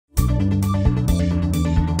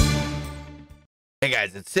Hey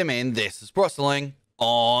guys, it's Sim and this is Wrestling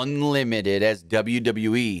Unlimited, as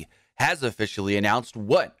WWE has officially announced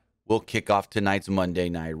what will kick off tonight's Monday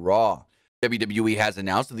Night Raw. WWE has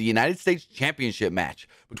announced that the United States Championship match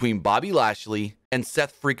between Bobby Lashley and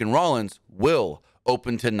Seth freaking Rollins will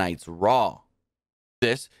open tonight's Raw.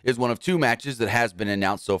 This is one of two matches that has been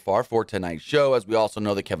announced so far for tonight's show, as we also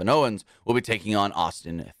know that Kevin Owens will be taking on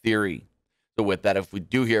Austin Theory. So with that, if we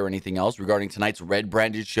do hear anything else regarding tonight's red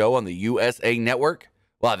branded show on the USA Network,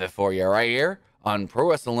 we'll have it for you right here on Pro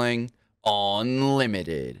Wrestling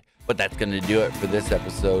Unlimited. But that's going to do it for this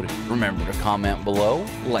episode. Remember to comment below,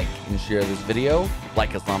 like and share this video,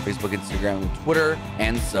 like us on Facebook, Instagram, and Twitter,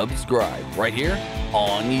 and subscribe right here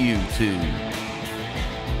on YouTube.